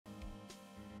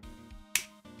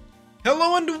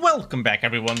Hello and welcome back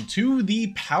everyone to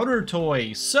the powder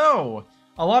toy. So,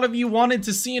 a lot of you wanted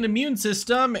to see an immune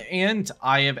system and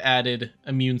I have added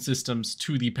immune systems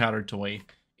to the powder toy.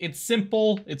 It's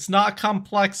simple, it's not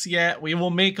complex yet, we will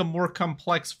make a more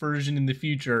complex version in the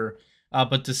future.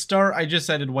 But to start, I just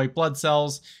added white blood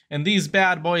cells, and these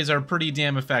bad boys are pretty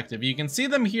damn effective. You can see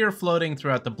them here floating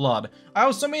throughout the blood. I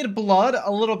also made blood a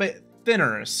little bit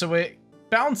thinner, so it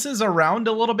bounces around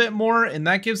a little bit more, and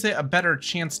that gives it a better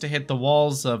chance to hit the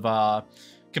walls of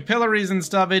capillaries and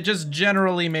stuff. It just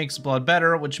generally makes blood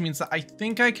better, which means that I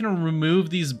think I can remove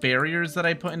these barriers that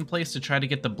I put in place to try to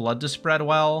get the blood to spread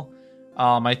well.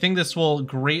 I think this will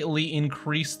greatly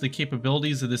increase the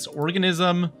capabilities of this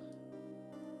organism.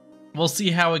 We'll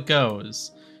see how it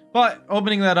goes. But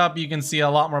opening that up, you can see a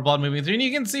lot more blood moving through, and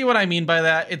you can see what I mean by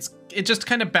that. It just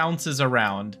kind of bounces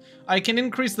around. I can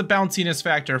increase the bounciness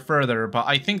factor further, but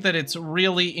I think that it's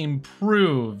really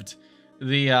improved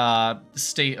the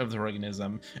state of the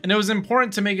organism. And it was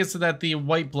important to make it so that the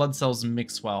white blood cells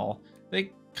mix well.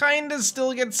 They kind of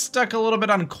still get stuck a little bit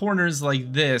on corners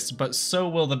like this, but so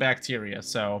will the bacteria.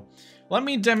 So let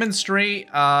me demonstrate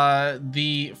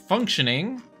the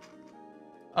functioning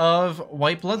of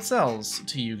white blood cells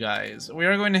to you guys. We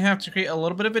are going to have to create a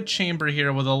little bit of a chamber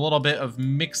here with a little bit of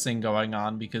mixing going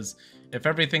on, because if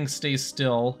everything stays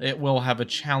still, it will have a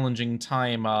challenging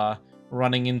time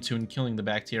running into and killing the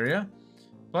bacteria.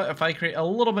 But if I create a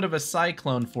little bit of a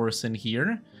cyclone force in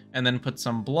here and then put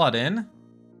some blood in,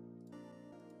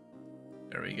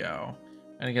 there we go.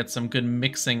 And I get some good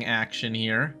mixing action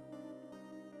here.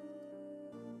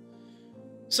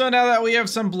 So now that we have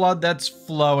some blood that's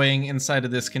flowing inside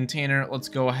of this container, let's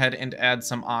go ahead and add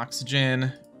some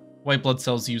oxygen. White blood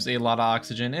cells use a lot of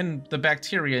oxygen, and the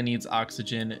bacteria needs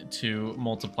oxygen to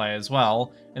multiply as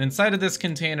well. And inside of this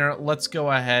container, let's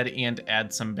go ahead and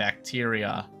add some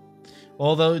bacteria.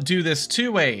 We'll do this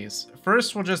two ways.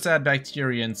 First, we'll just add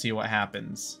bacteria and see what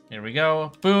happens. Here we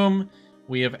go. Boom.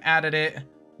 We have added it.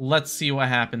 Let's see what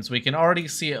happens. We can already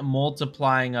see it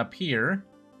multiplying up here.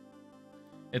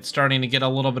 It's starting to get a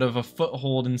little bit of a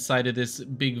foothold inside of this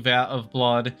big vat of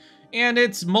blood, and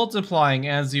it's multiplying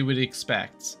as you would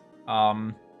expect.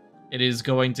 It is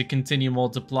going to continue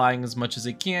multiplying as much as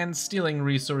it can, stealing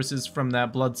resources from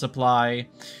that blood supply,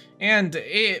 and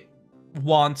it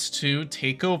wants to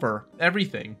take over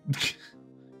everything.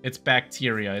 It's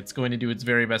bacteria. It's going to do its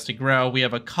very best to grow. We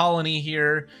have a colony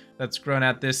here that's grown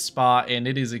at this spot, and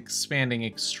it is expanding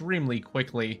extremely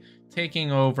quickly,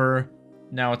 taking over.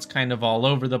 Now it's kind of all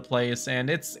over the place, and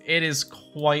it is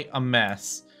quite a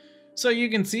mess. So you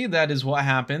can see that is what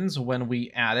happens when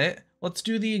we add it. Let's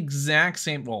do the exact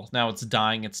same. Well, now it's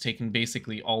dying. It's taken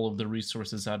basically all of the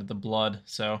resources out of the blood,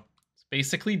 so it's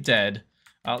basically dead.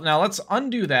 Now let's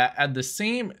undo that, add the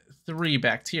same 3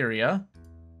 bacteria.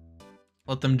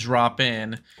 Let them drop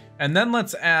in, and then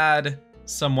let's add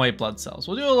some white blood cells.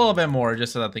 We'll do a little bit more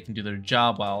just so that they can do their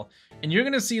job well. And you're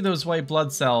going to see those white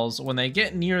blood cells, when they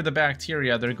get near the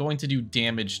bacteria, they're going to do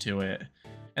damage to it.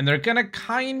 And they're going to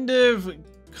kind of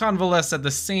convalesce at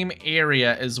the same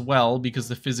area as well, because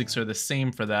the physics are the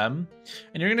same for them.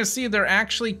 And you're going to see they're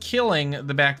actually killing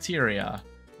the bacteria.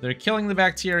 They're killing the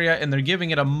bacteria, and they're giving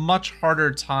it a much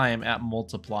harder time at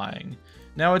multiplying.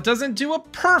 Now, it doesn't do a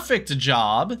perfect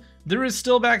job. There is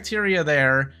still bacteria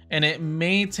there, and it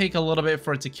may take a little bit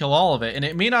for it to kill all of it, and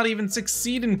it may not even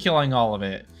succeed in killing all of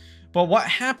it. But what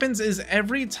happens is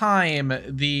every time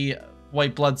the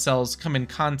white blood cells come in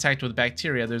contact with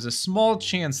bacteria, there's a small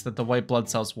chance that the white blood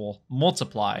cells will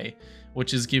multiply,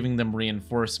 which is giving them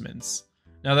reinforcements.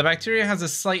 Now, the bacteria has a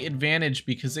slight advantage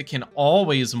because it can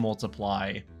always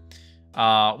multiply,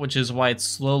 which is why it's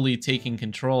slowly taking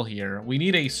control here. We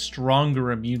need a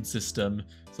stronger immune system.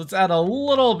 So let's add a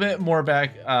little bit more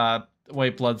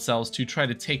white blood cells to try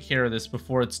to take care of this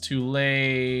before it's too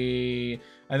late.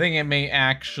 I think it may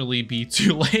actually be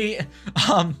too late.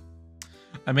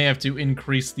 I may have to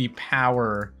increase the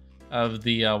power of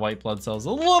the white blood cells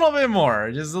a little bit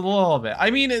more, just a little bit. I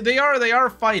mean, they are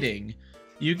fighting.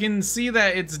 You can see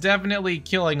that it's definitely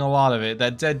killing a lot of it.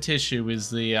 That dead tissue is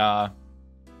the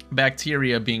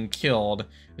bacteria being killed.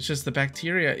 It's just the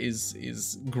bacteria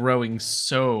is growing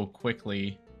so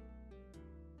quickly.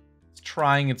 It's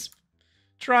trying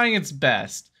its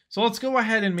best. So let's go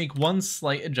ahead and make one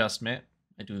slight adjustment.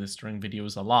 I do this during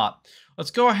videos a lot.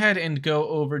 Let's go ahead and go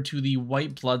over to the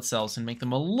white blood cells and make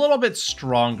them a little bit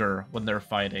stronger when they're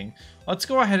fighting. Let's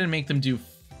go ahead and make them do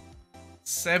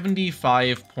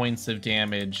 75 points of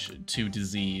damage to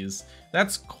disease.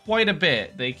 That's quite a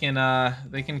bit. They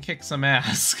can kick some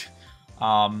ass.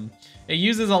 It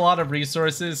uses a lot of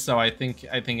resources, so I think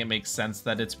it makes sense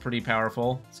that it's pretty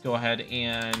powerful. Let's go ahead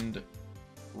and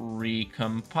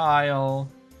recompile,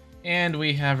 and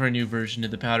we have our new version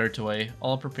of the powder toy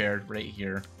all prepared right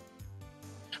here.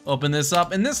 Open this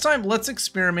up, and this time let's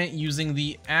experiment using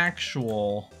the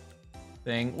actual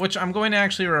thing, which I'm going to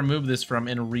actually remove this from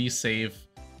and resave.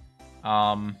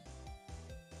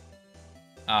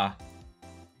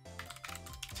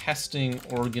 Testing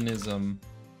organism.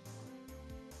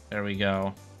 There we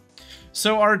go.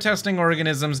 So our testing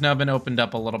organism's now been opened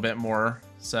up a little bit more,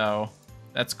 so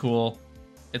that's cool.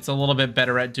 It's a little bit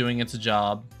better at doing its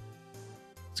job.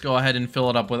 Let's go ahead and fill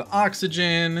it up with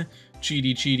oxygen.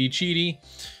 Cheaty, cheaty, cheaty.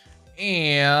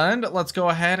 And let's go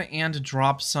ahead and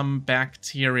drop some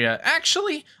bacteria.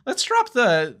 Actually, let's drop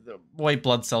the white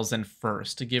blood cells in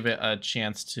first to give it a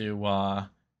chance to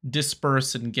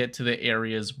disperse and get to the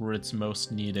areas where it's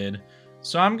most needed.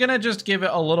 So I'm gonna just give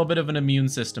it a little bit of an immune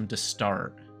system to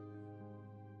start.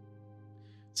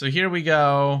 So here we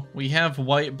go. We have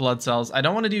white blood cells. I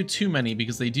don't want to do too many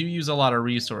because they do use a lot of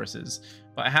resources,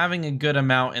 but having a good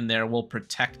amount in there will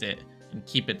protect it and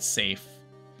keep it safe.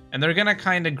 And they're gonna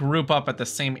kind of group up at the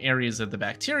same areas that the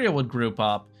bacteria would group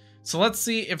up. So let's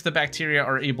see if the bacteria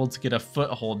are able to get a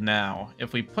foothold now.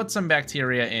 If we put some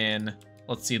bacteria in,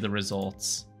 let's see the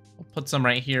results. We'll put some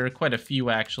right here, quite a few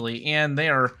actually, and they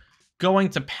are going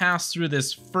to pass through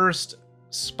this first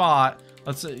spot.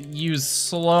 Let's use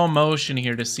slow motion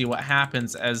here to see what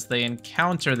happens as they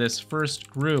encounter this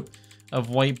first group of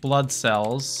white blood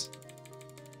cells.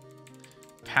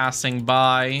 Passing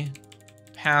by,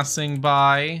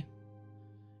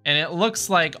 and it looks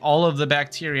like all of the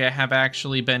bacteria have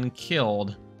actually been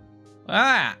killed.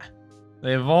 Ah!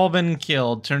 They've all been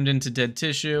killed, turned into dead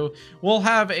tissue. We'll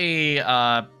have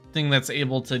a thing that's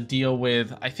able to deal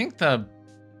with, I think the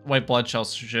white blood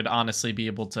cells should honestly be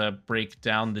able to break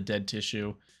down the dead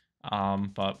tissue,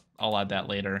 but I'll add that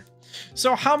later.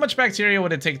 So how much bacteria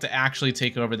would it take to actually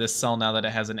take over this cell now that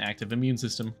it has an active immune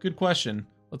system? Good question.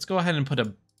 Let's go ahead and put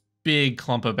a big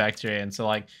clump of bacteria in. So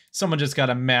like someone just got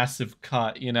a massive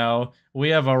cut, you know? We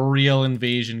have a real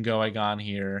invasion going on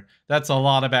here. That's a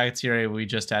lot of bacteria we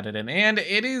just added in, and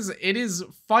it is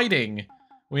fighting.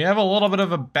 We have a little bit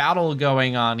of a battle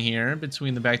going on here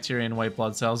between the bacteria and white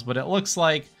blood cells, but it looks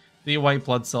like the white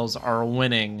blood cells are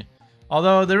winning.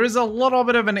 Although there is a little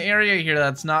bit of an area here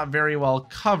that's not very well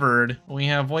covered. We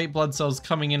have white blood cells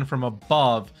coming in from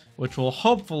above, which will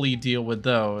hopefully deal with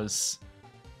those.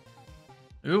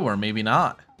 Ooh, or maybe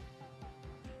not.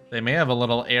 They may have a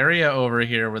little area over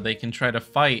here where they can try to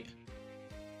fight.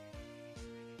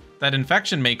 That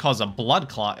infection may cause a blood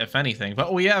clot, if anything,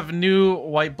 but we have new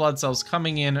white blood cells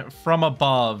coming in from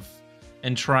above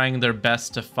and trying their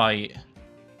best to fight.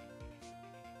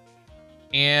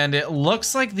 And it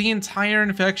looks like the entire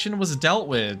infection was dealt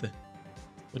with.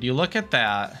 Would you look at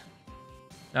that?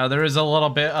 Now, there is a little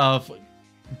bit of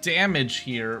damage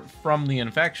here from the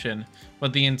infection,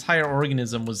 but the entire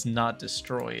organism was not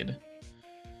destroyed.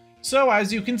 So,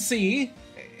 as you can see,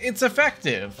 it's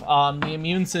effective. The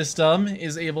immune system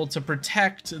is able to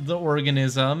protect the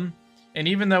organism, and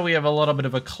even though we have a little bit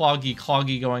of a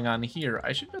cloggy going on here,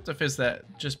 I should be able to fix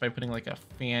that just by putting like a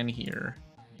fan here,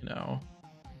 you know,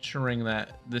 ensuring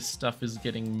that this stuff is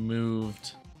getting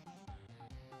moved.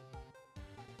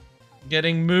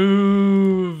 Getting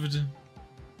moved!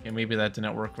 Okay, maybe that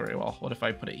didn't work very well. What if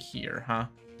I put it here, huh?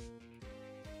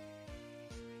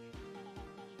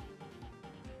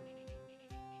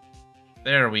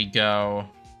 There we go.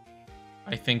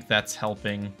 I think that's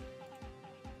helping.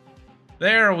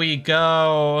 There we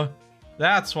go.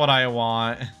 That's what I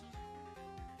want.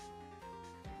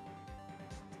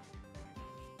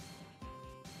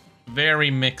 Very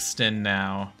mixed in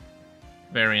now.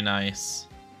 Very nice.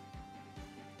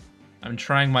 I'm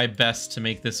trying my best to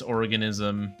make this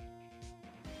organism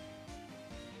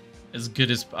as good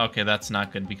as... Okay, that's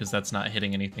not good because that's not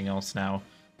hitting anything else now.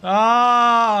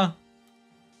 Ah!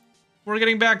 We're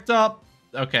getting backed up.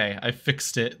 Okay, I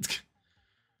fixed it.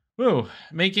 Woo,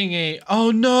 making a... Oh,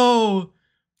 no!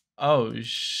 Oh,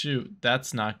 shoot.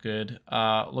 That's not good.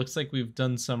 Looks like we've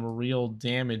done some real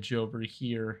damage over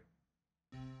here.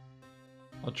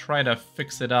 I'll try to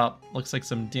fix it up. Looks like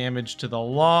some damage to the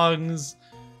lungs.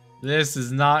 This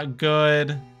is not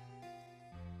good.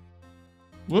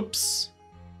 Whoops.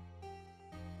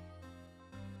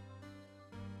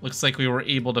 Looks like we were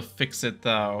able to fix it,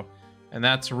 though. And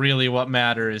that's really what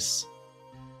matters.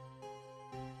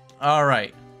 All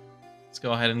right. Let's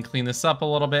go ahead and clean this up a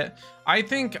little bit. I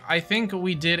think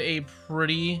we did a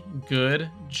pretty good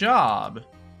job.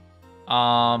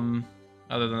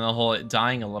 Other than the whole it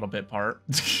dying a little bit part.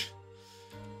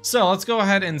 So let's go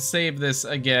ahead and save this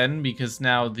again because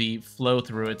now the flow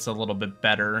through it's a little bit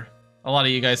better. A lot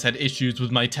of you guys had issues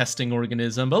with my testing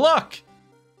organism, but look!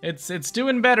 It's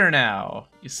doing better now.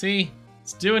 You see?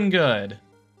 It's doing good.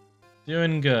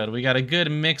 Doing good. We got a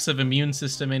good mix of immune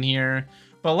system in here.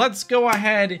 But let's go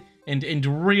ahead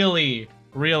and really,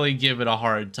 really give it a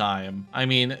hard time. I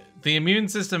mean, the immune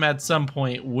system at some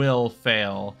point will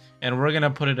fail, and we're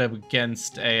gonna put it up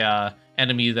against a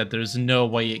enemy that there's no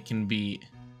way it can beat.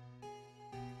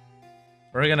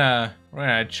 We're gonna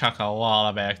chuck a lot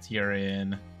of bacteria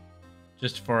in,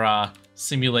 just for a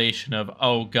simulation of,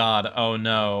 oh god, oh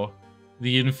no,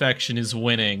 the infection is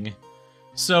winning.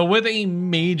 So with a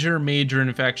major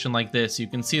infection like this, you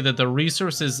can see that the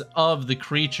resources of the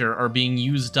creature are being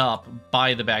used up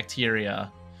by the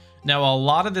bacteria. Now, a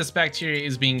lot of this bacteria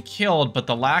is being killed, but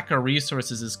the lack of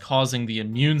resources is causing the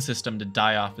immune system to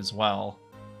die off as well.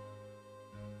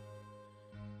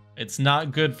 It's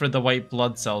not good for the white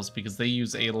blood cells because they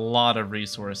use a lot of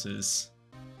resources.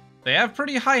 They have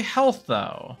pretty high health,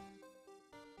 though.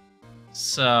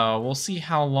 So, we'll see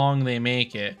how long they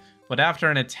make it. But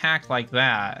after an attack like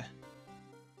that,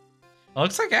 it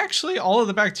looks like actually all of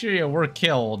the bacteria were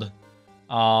killed.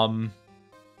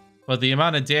 But the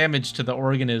amount of damage to the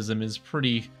organism is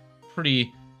pretty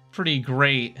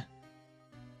great.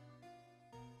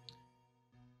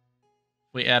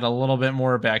 We add a little bit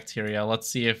more bacteria. Let's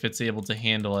see if it's able to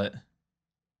handle it.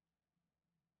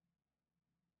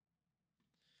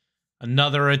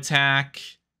 Another attack.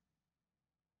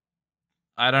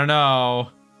 I don't know.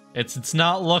 It's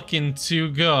not looking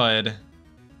too good.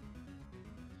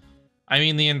 I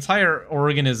mean, the entire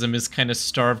organism is kind of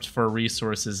starved for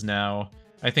resources now.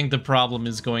 I think the problem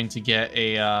is going to get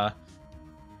a,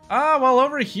 well,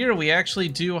 over here we actually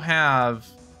do have...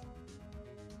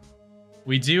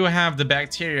 We do have the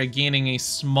bacteria gaining a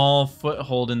small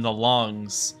foothold in the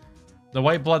lungs. The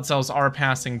white blood cells are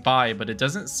passing by, but it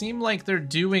doesn't seem like they're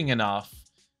doing enough.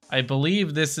 I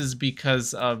believe this is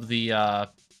because of the,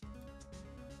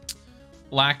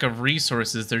 lack of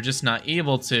resources. They're just not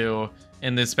able to,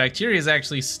 and this bacteria is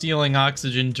actually stealing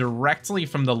oxygen directly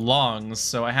from the lungs,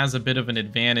 so it has a bit of an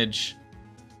advantage.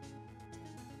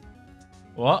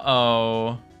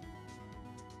 Uh-oh.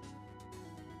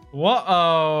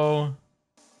 Whoa.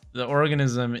 The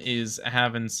organism is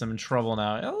having some trouble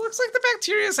now. It looks like the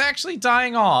bacteria is actually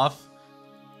dying off,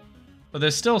 but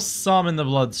there's still some in the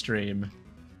bloodstream.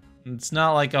 It's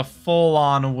not like a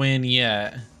full-on win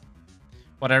yet.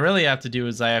 What I really have to do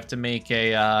is I have to make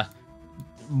a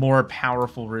more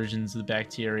powerful versions of the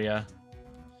bacteria.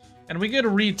 And we could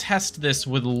retest this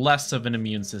with less of an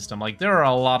immune system. Like, there are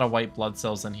a lot of white blood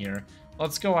cells in here.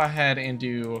 Let's go ahead and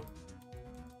do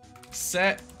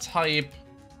set type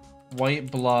white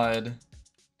blood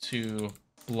to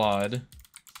blood.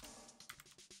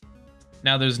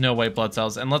 Now there's no white blood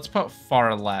cells, and let's put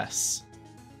far less.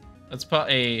 Let's put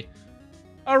a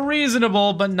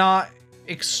reasonable but not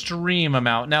extreme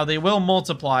amount. Now they will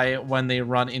multiply when they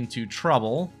run into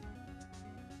trouble,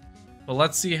 but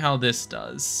let's see how this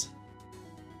does.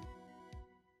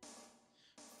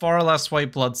 Far less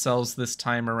white blood cells this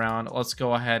time around. Let's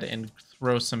go ahead and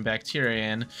throw some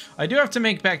bacteria in. I do have to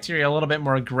make bacteria a little bit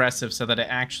more aggressive so that it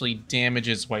actually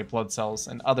damages white blood cells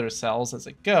and other cells as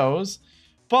it goes.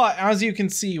 But as you can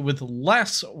see, with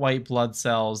less white blood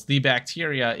cells, the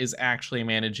bacteria is actually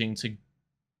managing to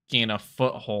gain a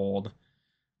foothold.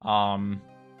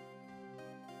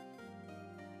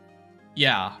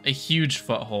 Yeah, a huge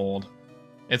foothold.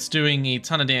 It's doing a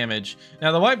ton of damage.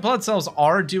 Now, the white blood cells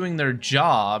are doing their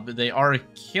job. They are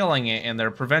killing it, and they're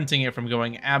preventing it from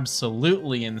going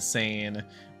absolutely insane,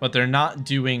 but they're not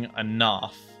doing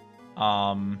enough.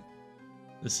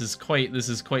 This is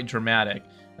quite dramatic.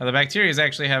 Now, the bacteria is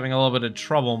actually having a little bit of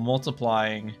trouble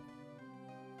multiplying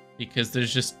because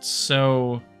there's just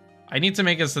so... I need to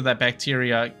make it so that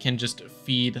bacteria can just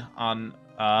feed on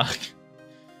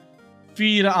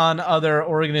other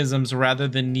organisms rather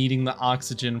than needing the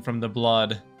oxygen from the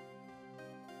blood.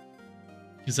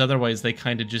 Because otherwise they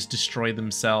kind of just destroy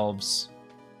themselves.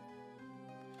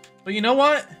 But you know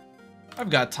what? I've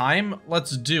got time.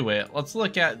 Let's do it. Let's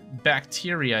look at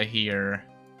bacteria here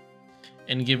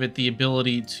and give it the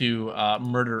ability to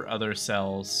murder other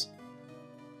cells.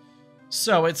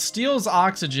 So it steals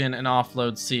oxygen and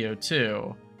offloads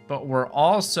CO2, but we're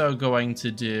also going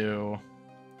to do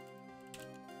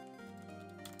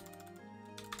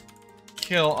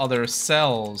kill other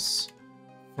cells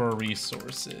for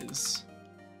resources.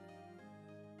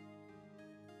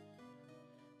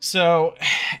 So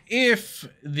if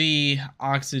the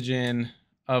oxygen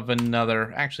of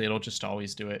another, actually it'll just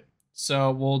always do it.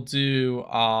 So we'll do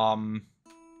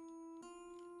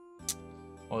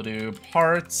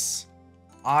parts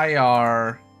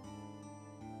IR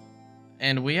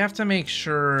And we have to make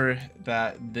sure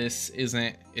that this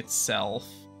isn't itself.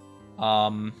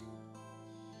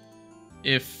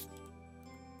 If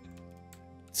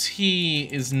T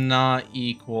is not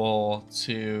equal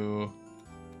to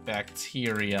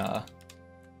bacteria,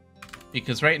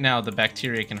 because right now the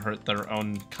bacteria can hurt their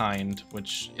own kind,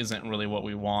 which isn't really what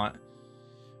we want.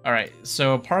 All right,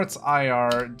 so parts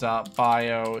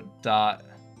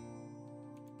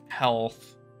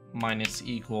ir.bio.health minus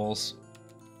equals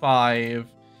 5,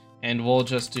 and we'll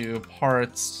just do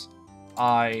parts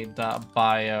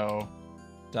i.bio.o2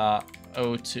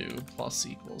 plus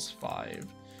equals 5.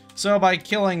 So by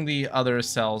killing the other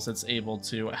cells, it's able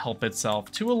to help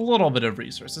itself to a little bit of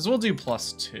resources. We'll do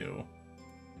 +2.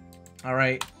 All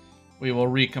right, we will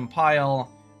recompile,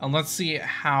 and let's see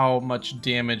how much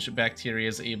damage bacteria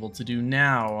is able to do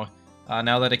now,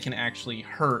 now that it can actually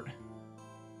hurt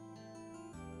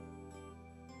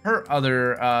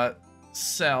other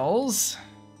cells.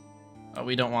 Oh,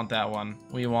 we don't want that one.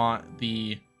 We want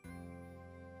the...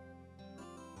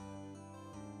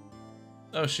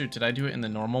 Oh shoot, did I do it in the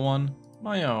normal one?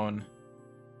 My own.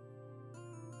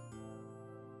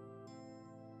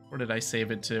 Where did I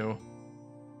save it to?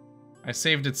 I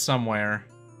saved it somewhere.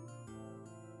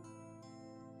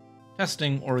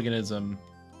 Testing organism.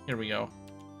 Here we go.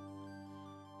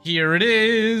 Here it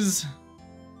is!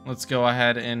 Let's go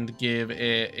ahead and give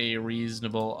it a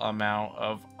reasonable amount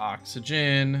of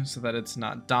oxygen so that it's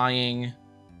not dying.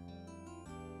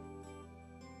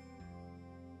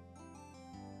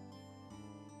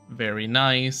 Very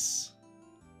nice.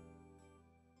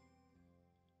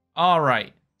 All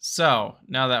right. So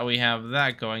now that we have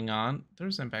that going on,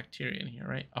 there's some bacteria in here,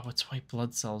 right? Oh, it's white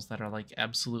blood cells that are like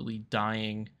absolutely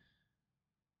dying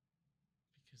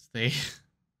because they...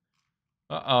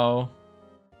 Uh-oh.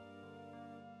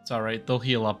 It's all right. They'll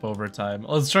heal up over time.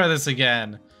 Let's try this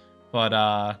again.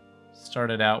 But start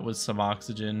it out with some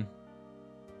oxygen.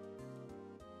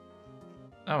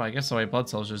 Oh, I guess the white blood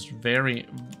cells just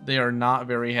they are not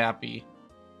very happy.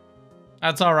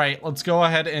 That's all right. Let's go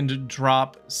ahead and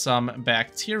drop some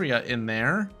bacteria in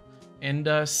there and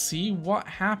see what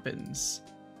happens.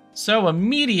 So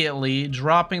immediately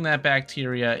dropping that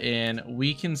bacteria in,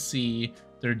 we can see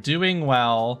they're doing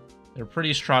well. They're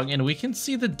pretty strong, and we can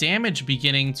see the damage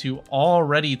beginning to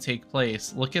already take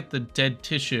place. Look at the dead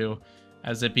tissue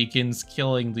as it begins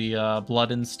killing the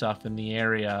blood and stuff in the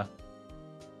area.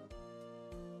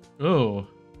 Ooh,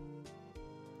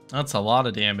 that's a lot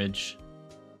of damage.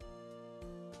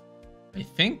 I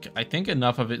think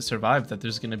enough of it survived that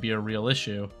there's going to be a real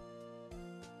issue.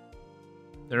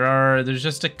 There's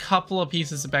just a couple of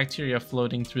pieces of bacteria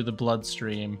floating through the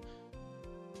bloodstream.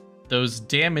 Those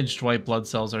damaged white blood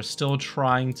cells are still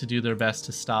trying to do their best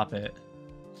to stop it.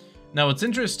 Now, what's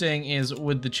interesting is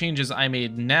with the changes I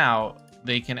made now,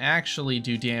 they can actually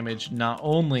do damage not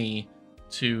only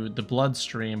to the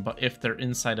bloodstream, but if they're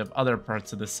inside of other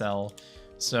parts of the cell.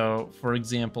 So, for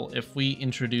example, if we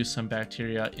introduce some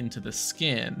bacteria into the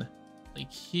skin,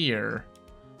 like here,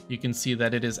 you can see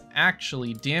that it is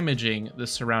actually damaging the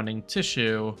surrounding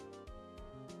tissue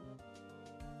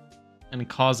and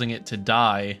causing it to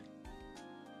die.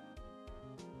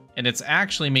 And it's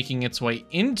actually making its way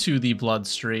into the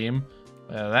bloodstream.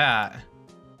 Look at that.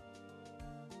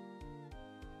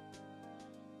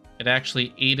 It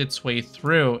actually ate its way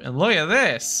through. And look at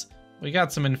this. We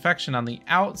got some infection on the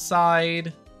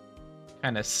outside,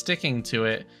 kind of sticking to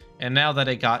it. And now that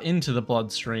it got into the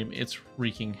bloodstream, it's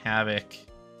wreaking havoc.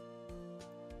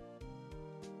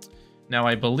 Now,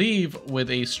 I believe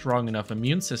with a strong enough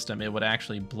immune system, it would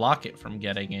actually block it from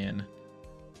getting in,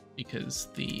 because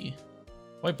the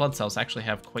white blood cells actually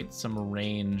have quite some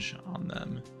range on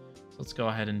them. So let's go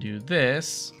ahead and do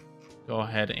this. Go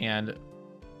ahead and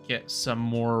get some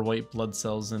more white blood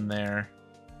cells in there.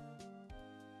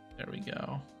 There we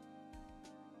go.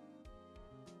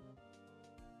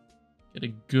 Get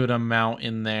a good amount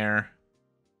in there.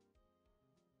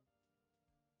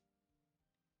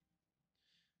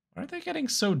 Why are they getting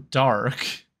so dark?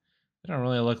 They don't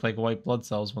really look like white blood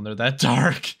cells when they're that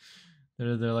dark.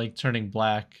 They're like turning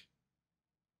black.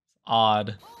 It's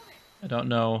odd. I don't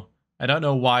know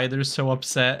why they're so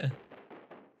upset.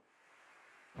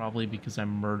 Probably because I'm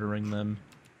murdering them.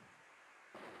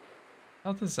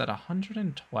 Health is at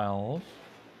 112.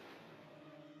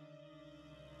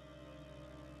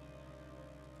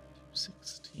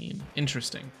 216.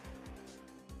 Interesting.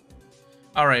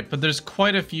 Alright, but there's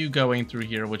quite a few going through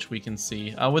here, which we can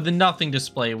see. With the nothing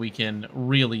display, we can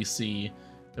really see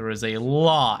there is a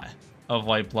lot of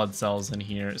white blood cells in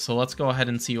here. So let's go ahead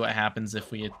and see what happens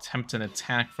if we attempt an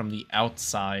attack from the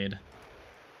outside.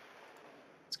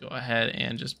 Let's go ahead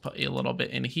and just put a little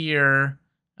bit in here,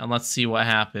 and let's see what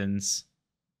happens.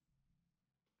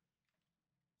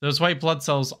 Those white blood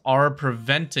cells are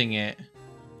preventing it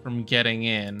from getting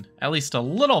in, at least a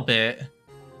little bit.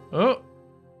 Oh,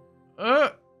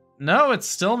 no, it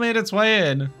still made its way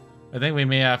in. I think we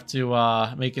may have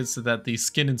to make it so that the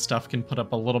skin and stuff can put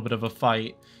up a little bit of a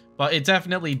fight. But it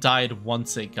definitely died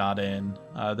once it got in.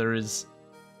 There is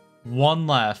one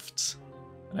left,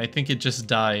 and I think it just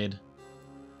died.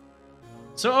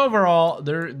 So overall,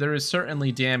 there is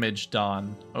certainly damage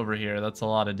done over here. That's a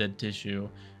lot of dead tissue.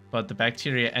 But the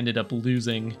bacteria ended up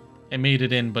losing. It made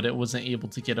it in, but it wasn't able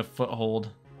to get a foothold.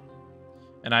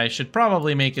 And I should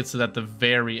probably make it so that the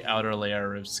very outer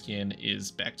layer of skin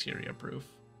is bacteria-proof.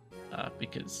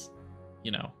 Because,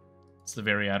 you know, it's the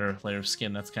very outer layer of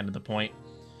skin. That's kind of the point.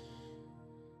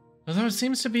 Although it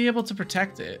seems to be able to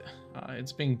protect it.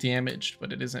 It's being damaged,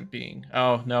 but it isn't being...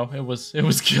 Oh, no, it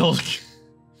was killed.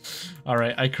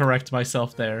 Alright, I correct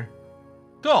myself there.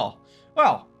 Cool.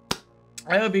 Well,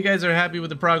 I hope you guys are happy with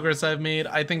the progress I've made.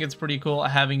 I think it's pretty cool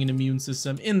having an immune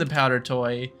system in the powder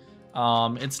toy.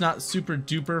 It's not super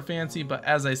duper fancy, but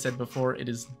as I said before, it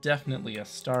is definitely a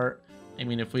start. I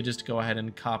mean, if we just go ahead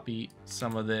and copy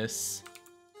some of this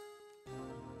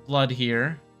blood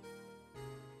here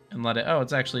and let it... Oh,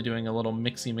 it's actually doing a little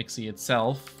mixy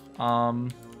itself.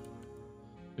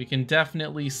 We can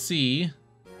definitely see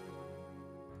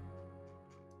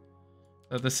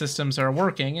that the systems are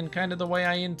working in kind of the way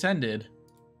I intended.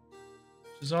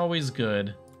 Which is always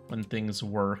good when things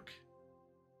work.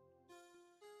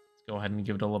 Let's go ahead and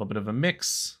give it a little bit of a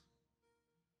mix.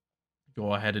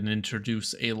 Go ahead and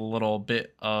introduce a little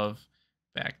bit of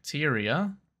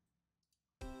bacteria.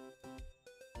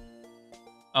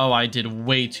 Oh, I did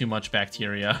way too much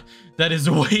bacteria. That is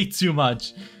way too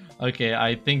much. Okay,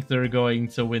 I think they're going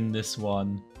to win this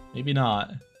one. Maybe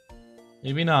not.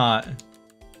 Maybe not.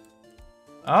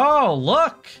 Oh,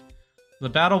 look! The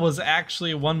battle was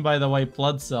actually won by the white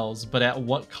blood cells, but at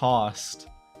what cost?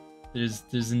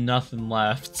 There's nothing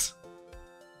left.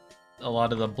 A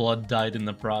lot of the blood died in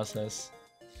the process.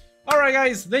 Alright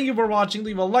guys, thank you for watching.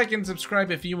 Leave a like and subscribe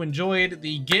if you enjoyed.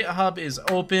 The GitHub is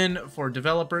open for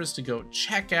developers to go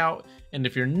check out. And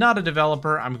if you're not a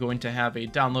developer, I'm going to have a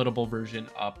downloadable version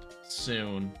up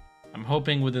soon. I'm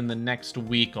hoping within the next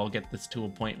week I'll get this to a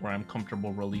point where I'm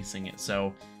comfortable releasing it.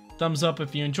 So, thumbs up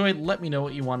if you enjoyed. Let me know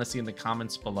what you want to see in the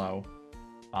comments below.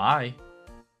 Bye.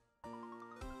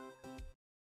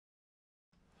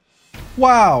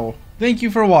 Wow. Thank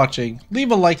you for watching. Leave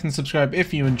a like and subscribe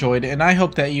if you enjoyed, and I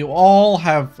hope that you all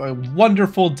have a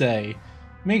wonderful day.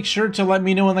 Make sure to let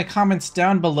me know in the comments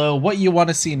down below what you want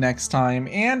to see next time,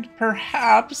 and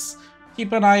perhaps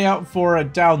keep an eye out for a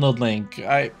download link.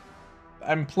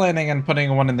 I'm planning on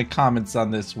putting one in the comments on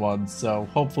this one, so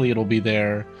hopefully it'll be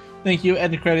there. Thank you,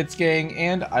 End Credits Gang,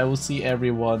 and I will see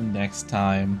everyone next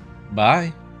time.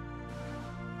 Bye.